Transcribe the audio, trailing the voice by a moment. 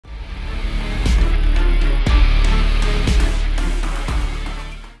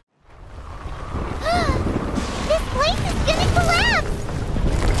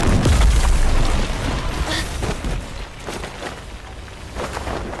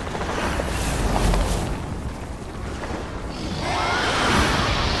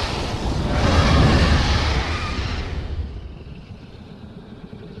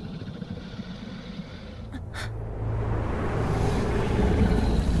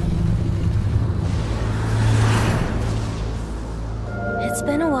It's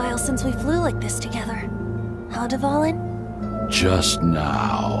been a while since we flew like this together. Huh, Dvalin? Just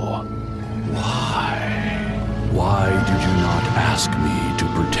now. Why? Why did you not ask me to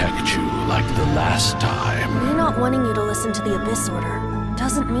protect you like the last time? Me not wanting you to listen to the Abyss Order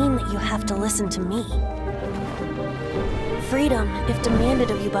doesn't mean that you have to listen to me. Freedom, if demanded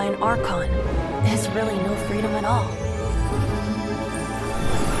of you by an Archon, is really no freedom at all.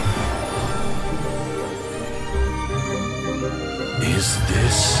 Is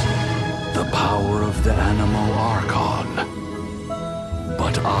this the power of the Animo Archon?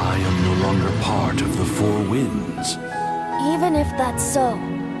 But I am no longer part of the Four Winds. Even if that's so,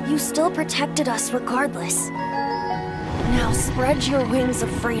 you still protected us regardless. Now spread your wings of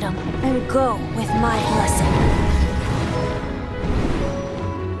freedom and go with my blessing.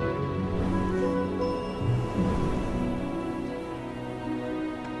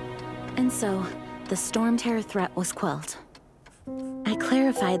 And so, the Storm Terror threat was quelled. I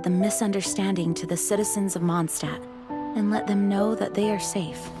clarified the misunderstanding to the citizens of Mondstadt, and let them know that they are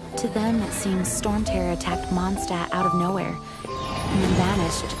safe. To them, it seems Storm Terror attacked Mondstadt out of nowhere, and then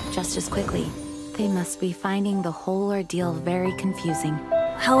vanished just as quickly. They must be finding the whole ordeal very confusing.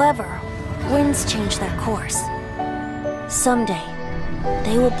 However, winds change their course. Someday,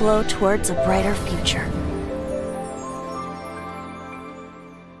 they will blow towards a brighter future.